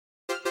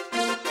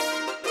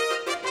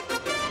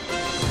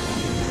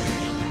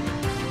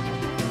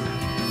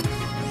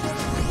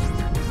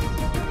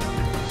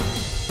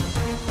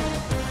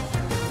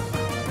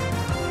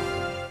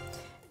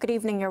Good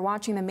evening. You're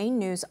watching the main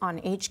news on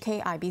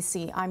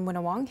HKIBC. I'm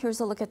Wynna Wong. Here's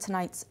a look at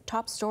tonight's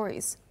top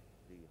stories.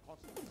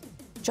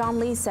 John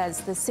Lee says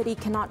the city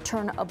cannot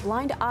turn a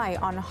blind eye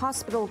on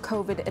hospital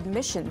COVID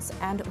admissions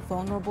and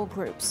vulnerable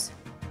groups.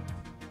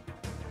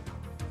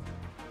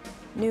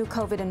 New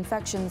COVID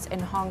infections in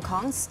Hong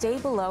Kong stay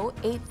below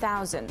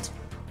 8,000.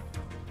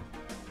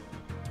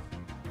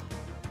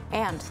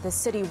 And the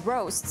city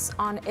roasts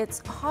on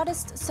its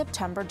hottest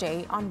September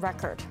day on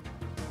record.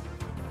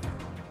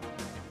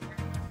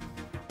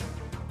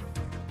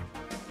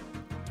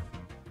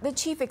 The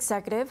chief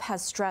executive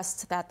has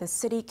stressed that the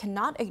city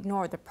cannot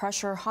ignore the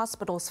pressure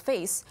hospitals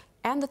face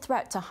and the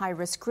threat to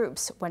high-risk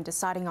groups when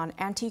deciding on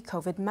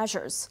anti-COVID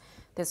measures.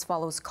 This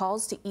follows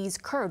calls to ease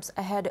curbs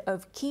ahead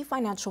of key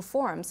financial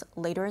forums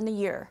later in the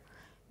year.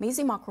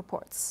 Maisie Mock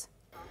reports.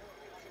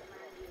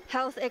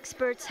 Health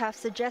experts have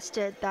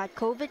suggested that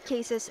COVID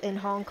cases in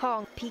Hong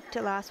Kong peaked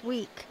last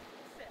week.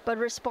 But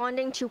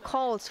responding to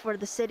calls for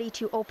the city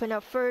to open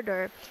up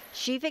further,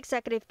 Chief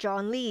Executive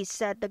John Lee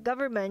said the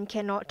government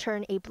cannot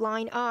turn a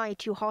blind eye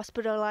to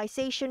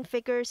hospitalization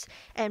figures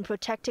and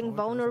protecting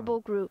vulnerable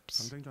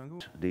groups.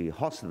 The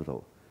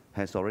hospital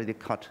has already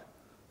cut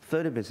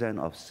 30%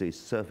 of its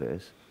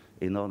service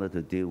in order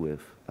to deal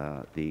with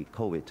the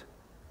COVID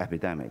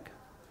epidemic.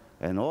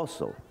 And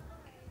also,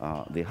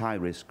 the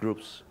high-risk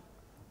groups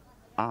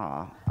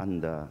are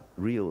under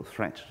real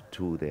threat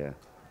to their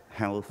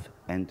health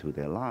and to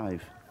their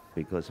life,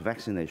 because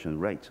vaccination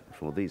rate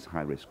for these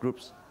high-risk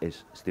groups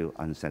is still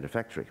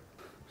unsatisfactory.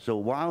 So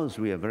whilst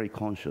we are very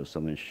conscious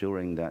of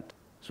ensuring that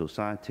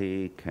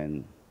society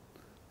can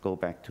go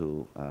back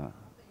to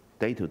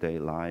day-to-day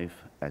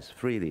life as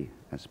freely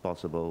as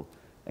possible,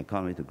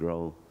 economy to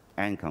grow,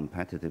 and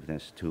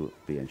competitiveness to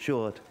be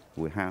ensured,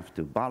 we have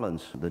to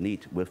balance the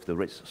need with the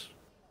risks.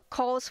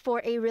 Calls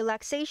for a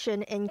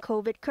relaxation in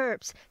COVID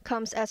curbs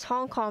comes as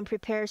Hong Kong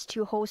prepares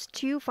to host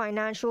 2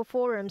 financial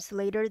forums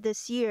later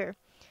this year.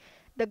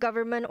 The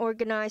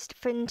government-organized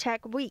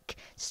FinTech Week,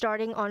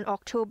 starting on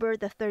October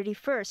the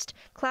 31st,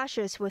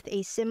 clashes with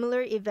a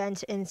similar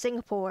event in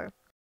Singapore.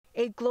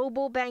 A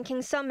global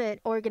banking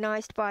summit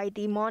organized by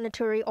the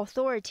Monetary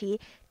Authority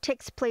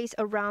takes place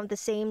around the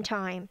same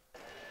time.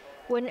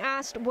 When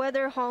asked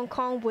whether Hong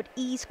Kong would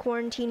ease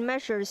quarantine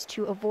measures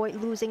to avoid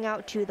losing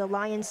out to the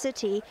Lion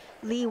City,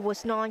 Lee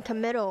was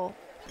non-committal.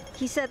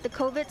 He said the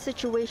COVID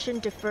situation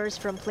differs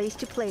from place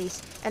to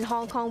place, and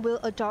Hong Kong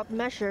will adopt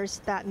measures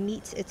that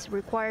meet its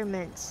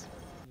requirements.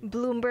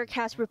 Bloomberg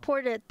has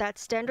reported that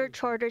Standard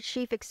Chartered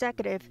Chief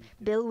Executive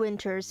Bill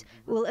Winters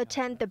will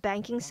attend the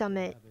banking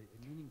summit.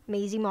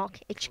 Maisie Mock,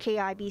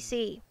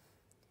 HKIBC.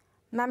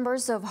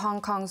 Members of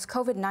Hong Kong's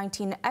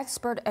COVID-19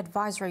 expert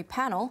advisory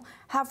panel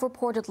have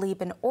reportedly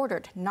been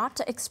ordered not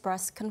to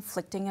express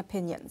conflicting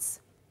opinions.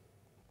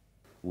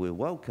 We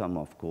welcome,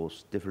 of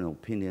course, different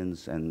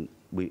opinions, and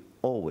we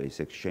always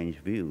exchange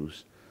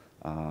views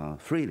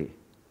freely.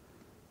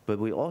 But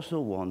we also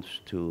want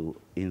to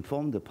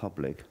inform the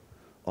public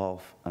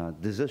of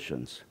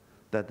decisions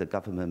that the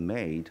government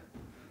made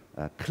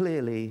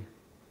clearly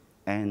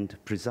and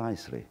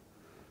precisely,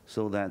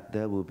 so that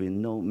there will be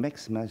no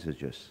mixed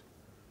messages,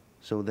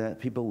 so that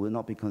people will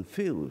not be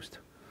confused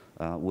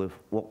with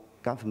what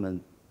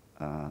government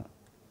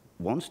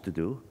wants to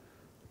do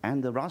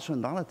and the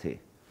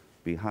rationality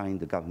behind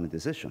the government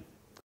decision.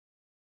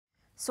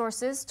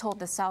 Sources told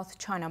the South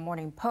China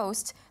Morning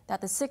Post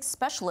that the 6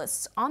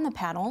 specialists on the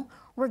panel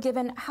were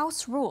given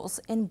house rules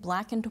in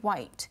black and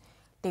white.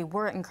 They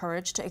were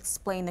encouraged to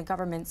explain the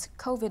government's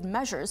COVID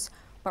measures,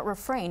 but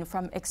refrain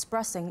from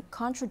expressing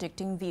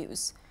contradicting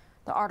views.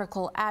 The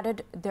article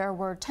added there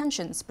were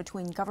tensions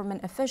between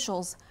government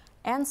officials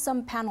and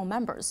some panel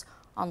members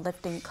on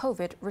lifting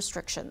COVID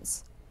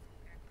restrictions.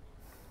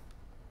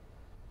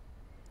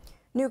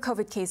 New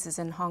COVID cases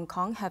in Hong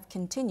Kong have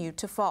continued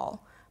to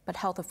fall, but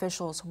health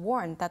officials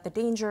warn that the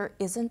danger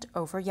isn't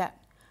over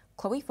yet.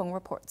 Chloe Feng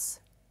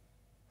reports.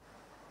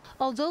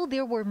 Although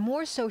there were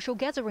more social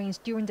gatherings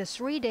during the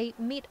 3-day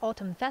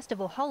Mid-Autumn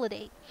Festival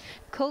holiday,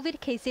 COVID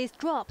cases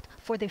dropped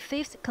for the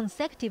 5th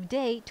consecutive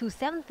day to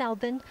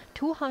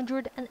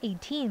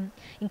 7,218,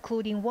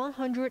 including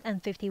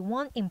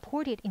 151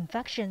 imported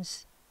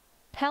infections.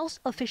 Health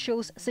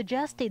officials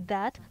suggested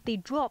that the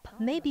drop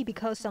may be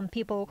because some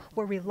people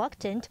were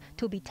reluctant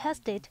to be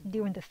tested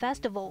during the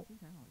festival.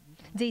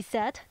 They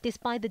said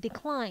despite the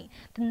decline,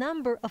 the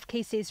number of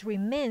cases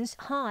remains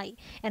high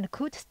and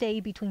could stay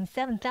between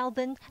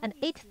 7,000 and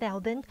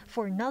 8,000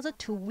 for another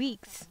 2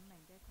 weeks.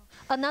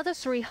 Another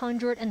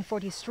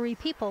 343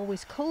 people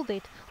with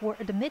COVID were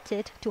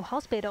admitted to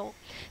hospital,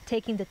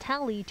 taking the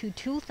tally to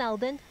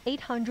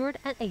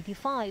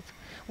 2,885,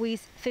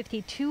 with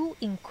 52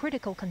 in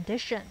critical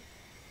condition.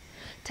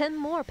 10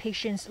 more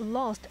patients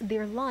lost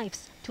their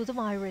lives to the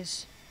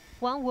virus.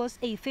 One was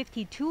a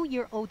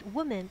 52-year-old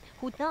woman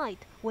who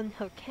died when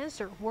her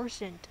cancer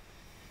worsened.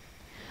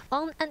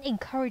 On an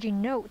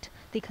encouraging note,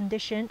 the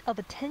condition of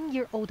a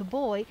 10-year-old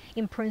boy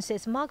in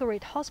Princess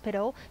Margaret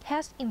Hospital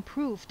has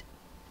improved.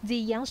 The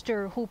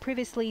youngster, who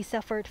previously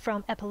suffered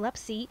from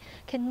epilepsy,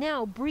 can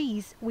now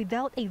breathe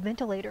without a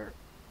ventilator.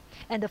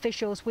 and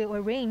officials will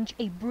arrange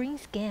a brain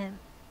scan.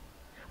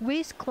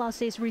 With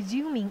classes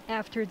resuming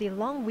after the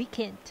long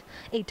weekend,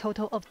 a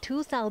total of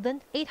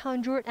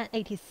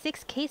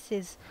 2,886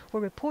 cases were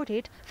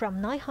reported from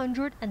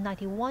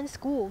 991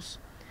 schools,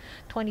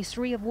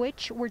 23 of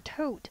which were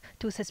told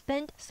to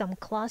suspend some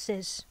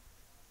classes.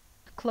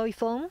 Chloe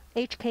Fong,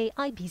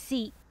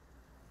 HKIBC.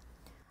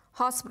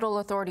 Hospital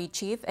Authority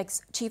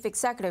Chief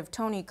Executive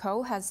Tony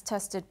Ko has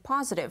tested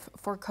positive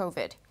for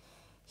COVID.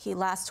 He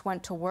last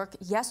went to work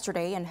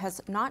yesterday and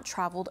has not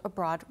traveled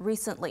abroad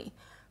recently.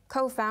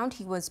 Ko found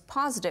he was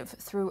positive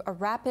through a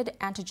rapid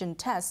antigen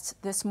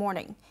test this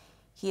morning.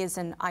 He is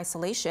in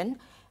isolation,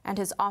 and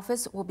his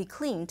office will be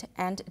cleaned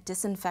and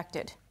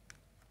disinfected.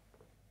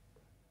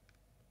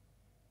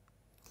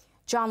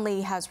 John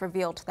Lee has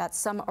revealed that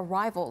some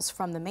arrivals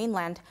from the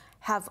mainland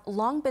have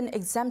long been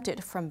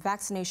exempted from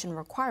vaccination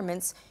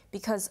requirements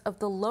because of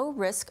the low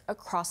risk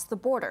across the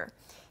border.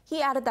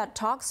 He added that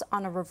talks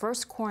on a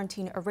reverse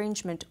quarantine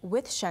arrangement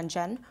with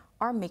Shenzhen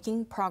are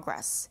making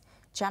progress.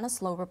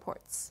 Janice Lowe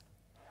reports.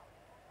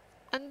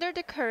 Under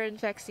the current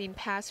vaccine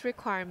pass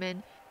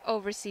requirement,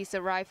 overseas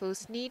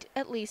arrivals need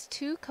at least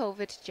 2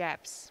 COVID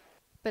jabs.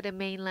 But a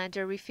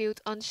mainlander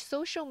revealed on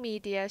social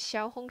media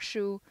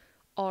Xiaohongshu,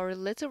 or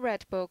Little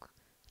Red Book,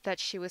 that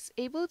she was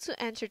able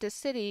to enter the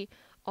city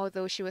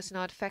although she was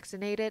not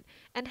vaccinated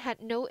and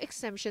had no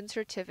exemption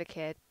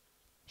certificate.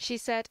 She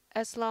said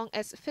as long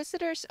as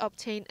visitors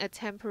obtain a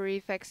temporary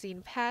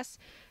vaccine pass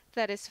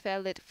that is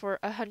valid for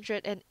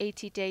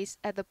 180 days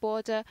at the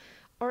border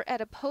or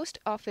at a post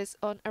office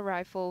on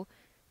arrival,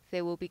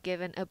 they will be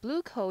given a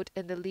blue code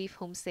in the Leave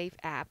Home Safe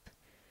app.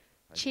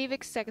 Chief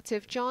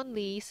Executive John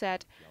Lee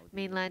said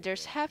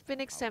mainlanders have been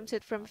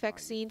exempted from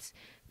vaccines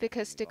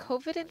because the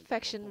COVID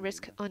infection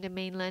risk on the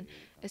mainland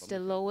is the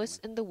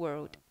lowest in the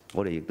world.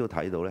 我哋亦都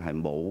睇到咧係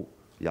冇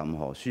任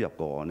何輸入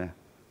個案咧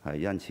係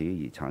因此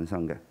而產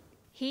生嘅。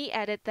 He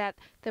added that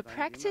the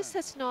practice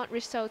has not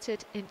resulted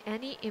in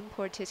any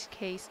imported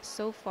case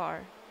so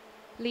far.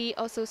 Lee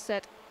also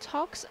said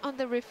talks on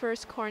the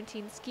reverse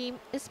quarantine scheme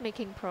is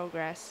making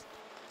progress.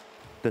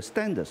 The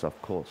standards, of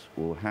course,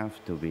 will have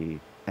to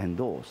be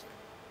endorsed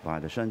by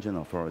the Shenzhen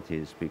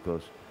authorities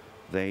because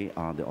they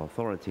are the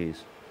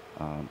authorities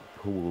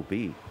who will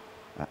be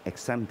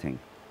exempting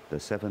the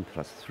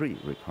 7+3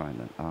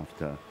 requirement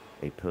after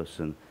a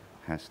person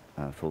has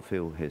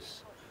fulfilled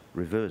his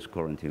reverse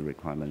quarantine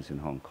requirements in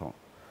Hong Kong.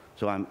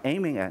 So I'm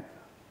aiming at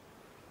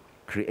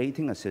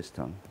creating a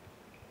system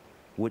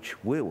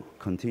which will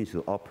continue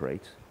to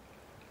operate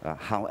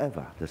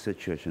however the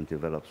situation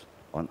develops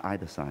on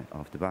either side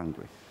of the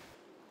boundary.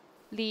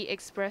 Lee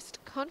expressed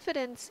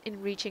confidence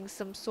in reaching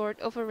some sort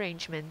of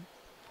arrangement.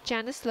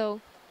 Janice Lowe,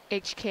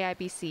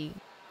 HKIBC.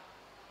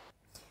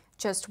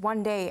 Just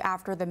one day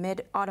after the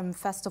Mid-Autumn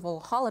Festival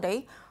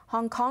holiday,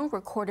 Hong Kong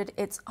recorded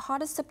its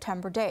hottest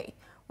September day,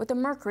 with the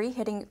mercury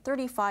hitting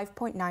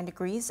 35.9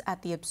 degrees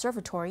at the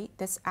observatory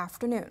this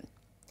afternoon.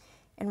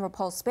 In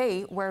Repulse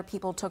Bay, where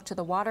people took to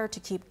the water to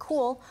keep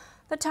cool,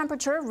 the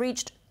temperature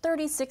reached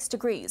 36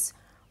 degrees,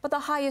 but the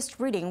highest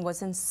reading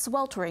was in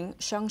sweltering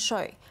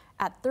Shengshui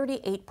at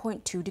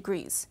 38.2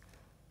 degrees.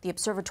 The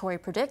observatory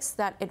predicts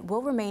that it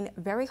will remain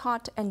very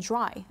hot and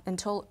dry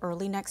until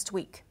early next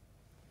week.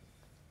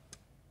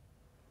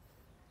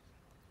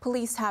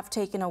 Police have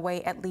taken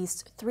away at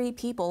least 3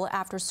 people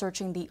after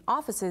searching the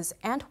offices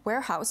and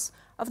warehouse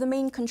of the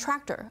main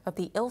contractor of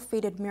the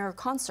ill-fated Mirror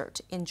concert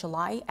in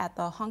July at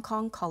the Hong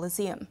Kong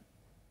Coliseum.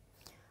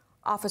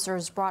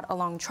 Officers brought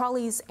along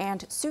trolleys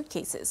and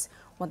suitcases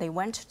when they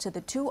went to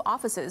the 2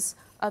 offices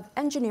of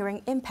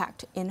Engineering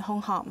Impact in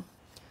Hong Kong.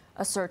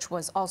 A search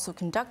was also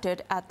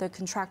conducted at the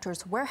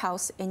contractor's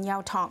warehouse in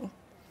Yau Tong.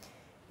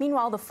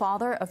 Meanwhile, the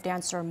father of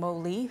dancer Mo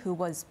Lee, who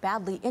was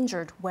badly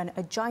injured when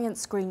a giant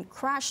screen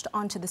crashed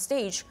onto the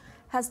stage,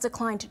 has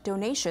declined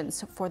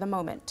donations for the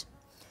moment.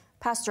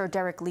 Pastor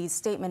Derek Lee's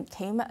statement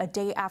came a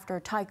day after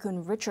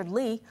tycoon Richard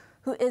Lee,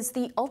 who is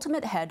the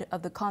ultimate head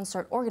of the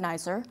concert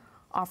organizer,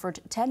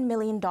 offered $10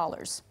 million.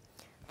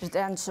 The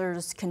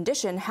dancer's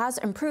condition has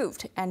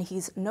improved, and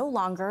he's no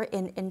longer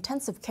in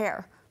intensive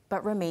care,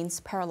 but remains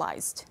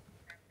paralyzed.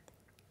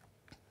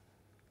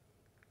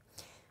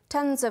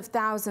 Tens of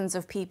thousands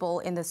of people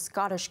in the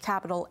Scottish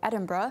capital,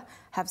 Edinburgh,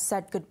 have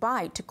said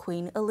goodbye to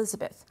Queen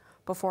Elizabeth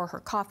before her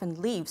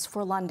coffin leaves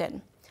for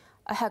London.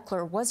 A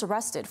heckler was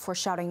arrested for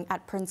shouting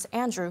at Prince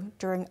Andrew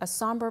during a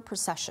somber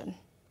procession.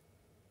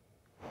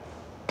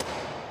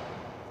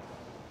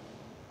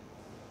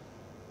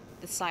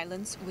 The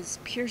silence was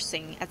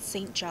piercing at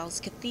St. Giles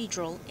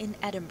Cathedral in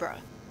Edinburgh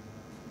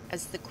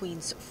as the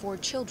Queen's 4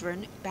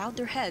 children bowed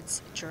their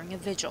heads during a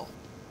vigil.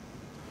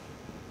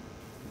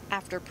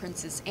 After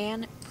Princess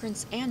Anne,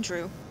 Prince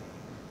Andrew,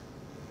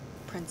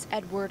 Prince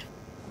Edward,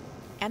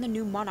 and the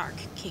new monarch,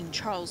 King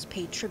Charles,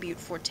 paid tribute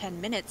for 10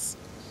 minutes,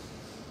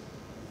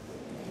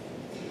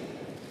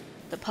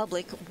 the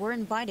public were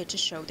invited to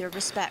show their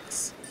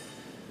respects.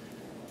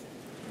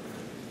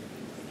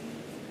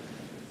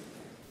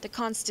 The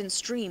constant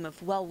stream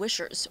of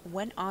well-wishers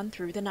went on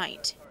through the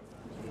night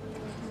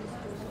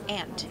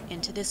and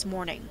into this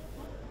morning.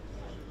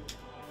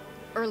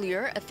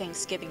 Earlier, a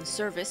Thanksgiving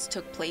service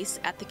took place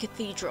at the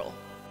cathedral.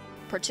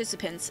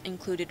 Participants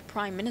included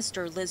Prime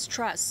Minister Liz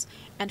Truss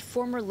and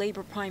former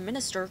Labour Prime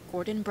Minister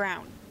Gordon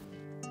Brown.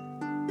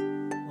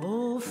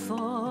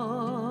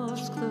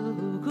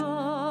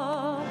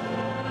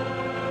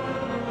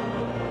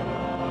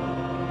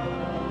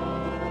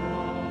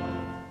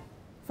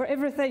 For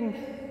everything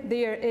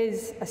there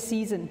is a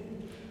season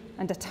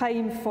and a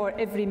time for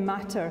every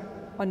matter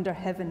under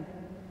heaven,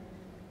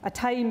 a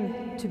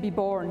time to be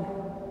born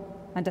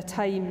and a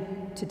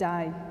time to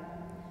die,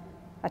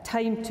 a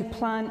time to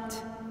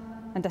plant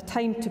and a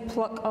time to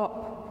pluck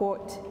up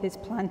what is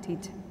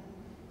planted,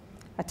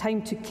 a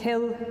time to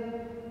kill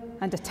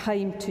and a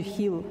time to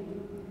heal,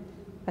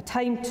 a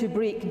time to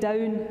break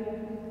down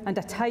and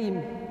a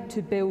time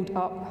to build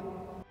up.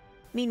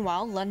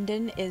 Meanwhile,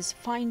 London is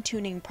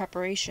fine-tuning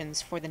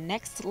preparations for the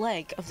next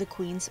leg of the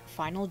Queen's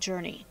final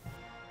journey.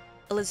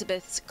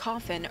 Elizabeth's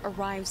coffin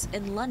arrives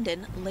in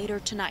London later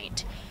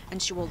tonight,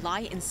 and she will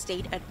lie in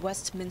state at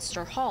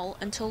Westminster Hall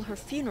until her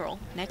funeral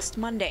next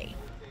Monday.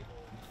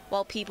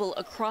 While people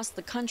across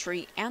the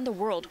country and the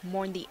world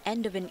mourn the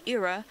end of an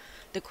era,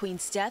 the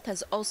Queen's death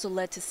has also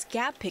led to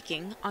scab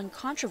picking on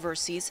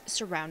controversies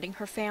surrounding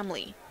her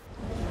family.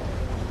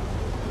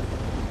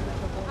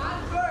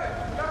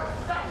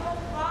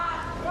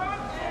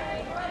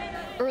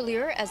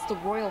 Earlier, as the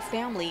royal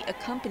family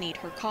accompanied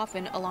her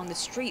coffin along the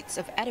streets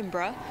of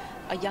Edinburgh,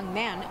 a young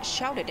man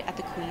shouted at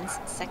the Queen's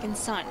second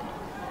son.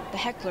 The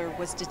heckler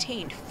was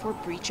detained for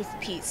breach of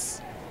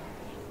peace.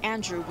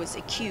 Andrew was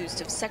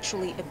accused of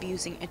sexually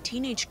abusing a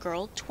teenage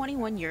girl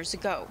 21 years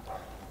ago,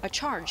 a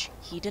charge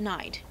he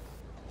denied.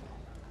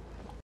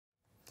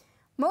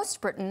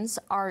 Most Britons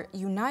are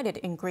united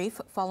in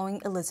grief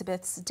following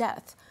Elizabeth's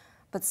death,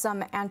 but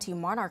some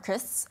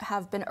anti-monarchists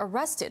have been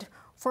arrested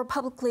for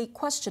publicly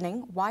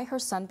questioning why her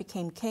son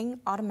became king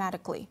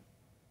automatically.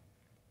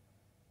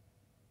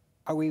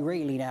 Are we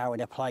really now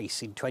in a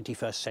place in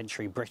 21st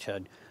century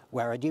Britain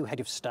where a new head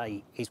of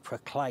state is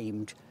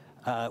proclaimed,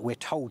 we're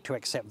told to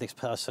accept this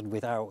person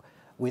without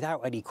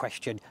any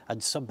question,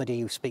 and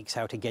somebody who speaks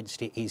out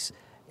against it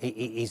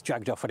is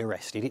dragged off and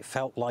arrested? It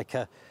felt like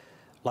I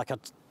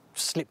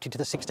slipped into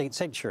the 16th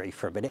century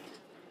for a minute.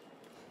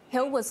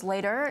 Hill was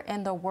later,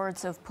 in the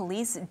words of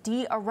police,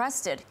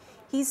 de-arrested.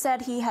 He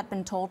said he had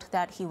been told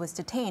that he was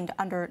detained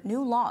under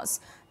new laws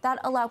that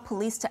allow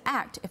police to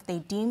act if they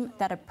deem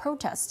that a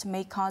protest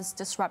may cause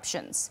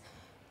disruptions.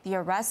 The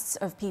arrests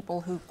of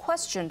people who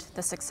questioned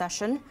the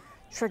succession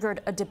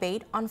triggered a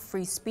debate on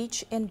free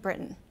speech in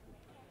Britain.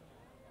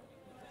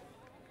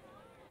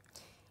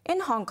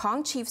 In Hong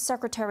Kong, Chief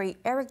Secretary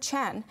Eric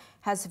Chan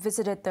has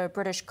visited the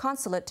British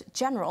Consulate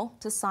General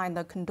to sign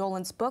the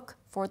condolence book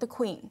for the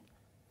Queen.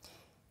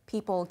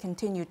 People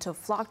continue to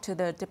flock to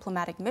the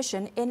diplomatic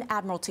mission in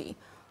Admiralty,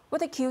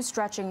 with a queue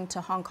stretching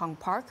to Hong Kong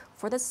Park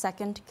for the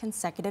second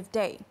consecutive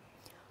day.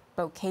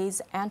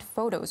 Bouquets and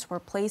photos were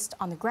placed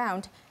on the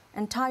ground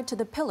and tied to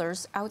the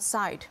pillars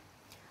outside.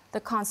 The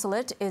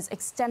consulate is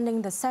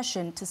extending the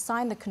session to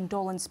sign the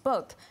condolence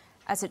book,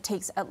 as it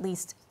takes at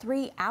least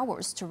 3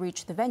 hours to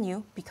reach the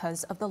venue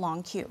because of the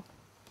long queue.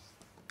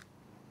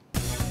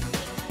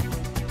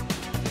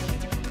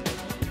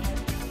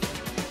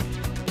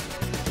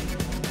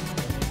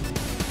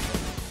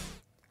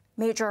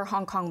 Major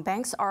Hong Kong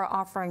banks are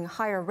offering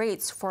higher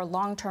rates for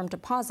long-term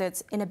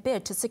deposits in a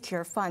bid to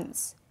secure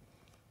funds.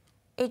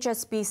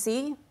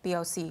 HSBC,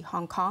 BOC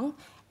Hong Kong,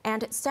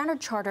 and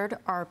Standard Chartered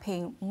are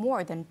paying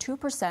more than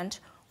 2%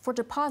 for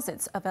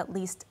deposits of at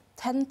least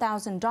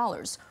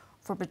 $10,000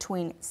 for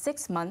between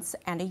 6 months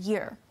and a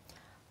year.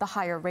 The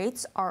higher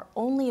rates are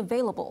only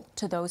available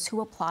to those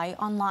who apply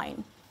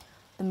online.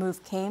 The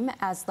move came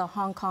as the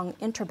Hong Kong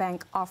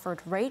Interbank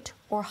Offered Rate,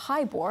 or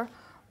HIBOR,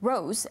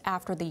 rose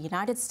after the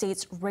United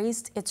States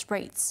raised its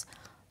rates.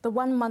 The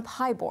 1-month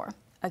HIBOR,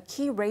 a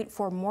key rate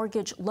for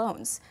mortgage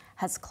loans,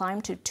 has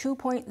climbed to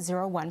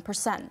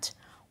 2.01%,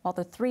 while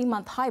the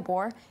 3-month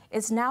HIBOR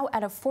is now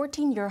at a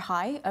 14-year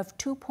high of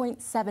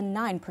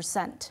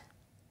 2.79%.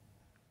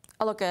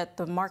 A look at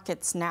the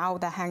markets now.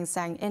 The Hang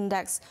Seng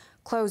Index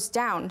closed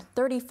down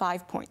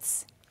 35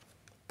 points.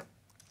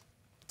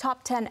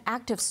 Top 10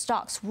 active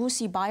stocks.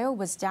 Wuxi Bio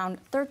was down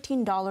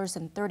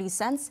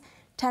 $13.30.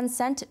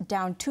 Tencent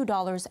down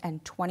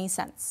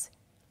 $2.20.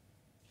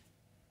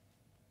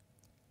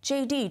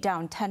 JD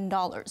down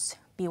 $10.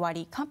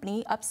 BYD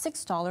Company up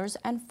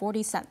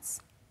 $6.40.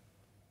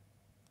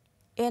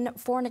 In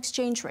foreign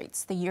exchange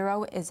rates, the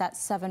euro is at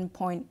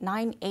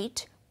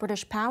 7.98,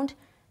 British pound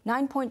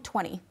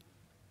 9.20.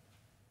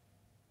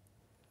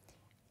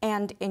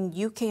 And in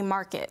UK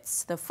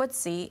markets, the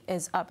FTSE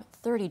is up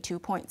 32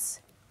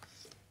 points.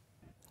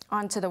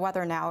 On to the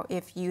weather now.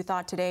 If you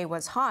thought today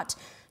was hot,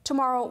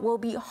 tomorrow will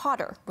be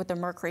hotter, with the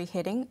mercury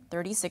hitting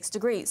 36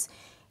 degrees.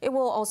 It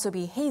will also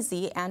be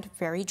hazy and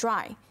very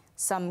dry.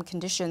 Some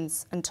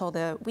conditions until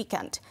the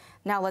weekend.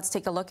 Now let's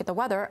take a look at the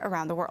weather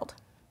around the world.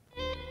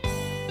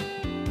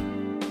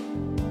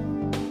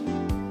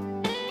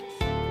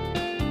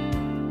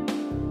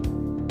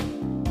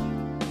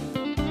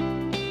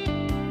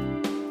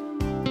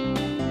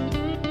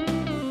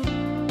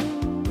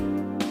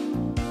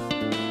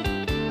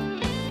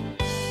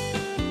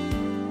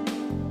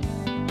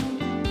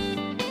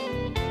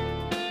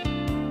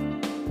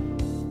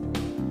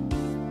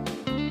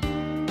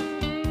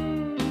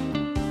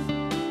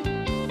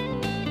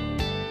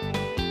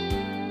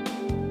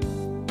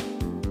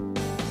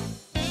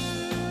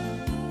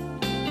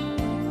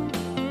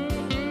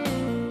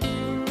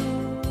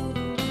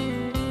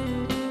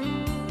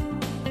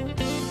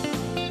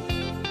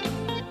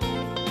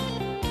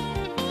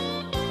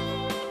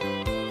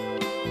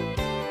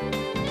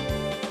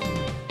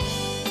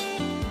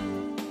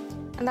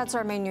 And that's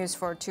our main news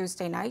for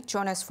Tuesday night.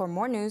 Join us for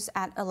more news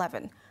at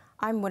 11.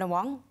 I'm Wynna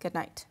Wong. Good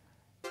night.